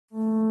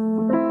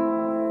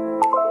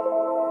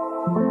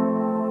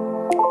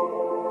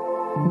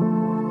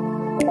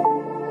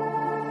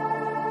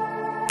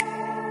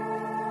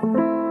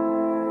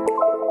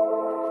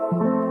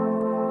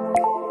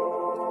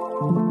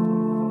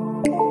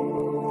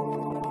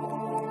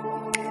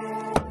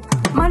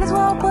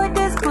well put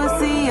this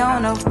pussy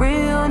on a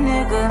real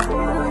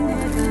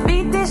nigga.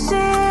 Beat this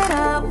shit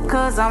up,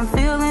 cause I'm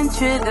feeling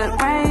triggered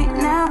right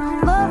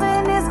now.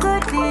 Loving this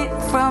good dick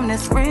from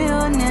this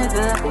real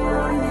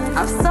nigga.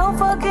 I'm so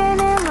fucking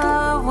in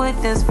love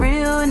with this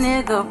real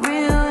nigga,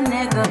 real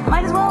nigga.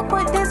 Might as well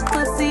put this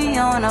pussy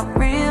on a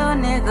real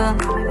nigga.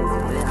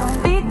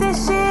 Beat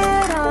this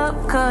shit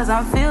up, cause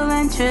I'm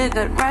feeling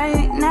triggered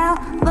right now.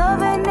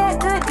 Loving that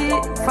good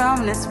dick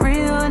from this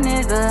real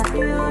nigga.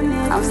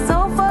 I'm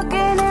so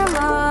fucking in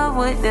love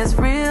with this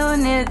real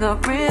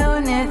nigga,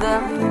 real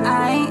nigga.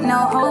 I ain't no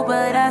hoe,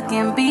 but I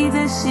can be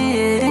the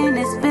shit in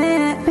this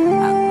bed.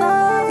 I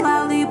love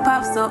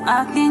lollipops, so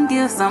I can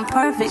give some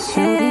perfect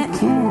shit.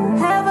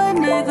 Have a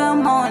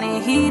nigga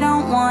moaning, he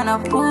don't wanna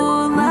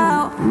pull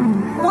out.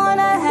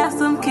 Wanna have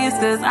some kiss,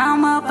 cause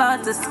I'm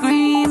about to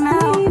scream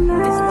out.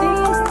 This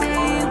thing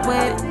stay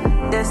wet,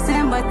 that's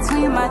in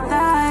between my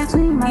thighs.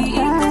 He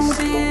eat the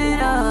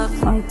shit up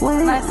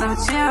like some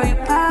cherry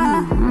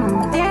pie.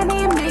 Then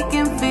he make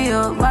him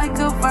feel like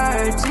a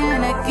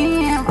virgin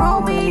again.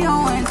 Romeo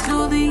and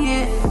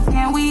Juliet,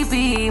 can we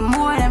be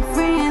more than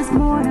friends?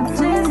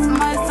 Just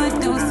might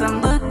seduce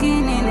him,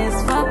 looking in his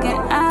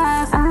fucking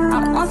eyes.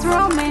 I'm on some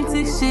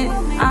romantic shit,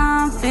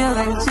 I'm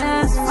feeling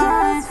just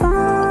fine.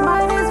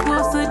 Might as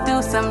well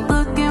seduce him,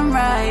 looking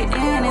right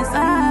in his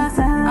eyes.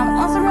 I'm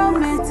on some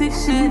romantic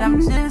shit,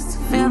 I'm just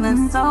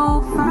feeling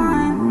so fine.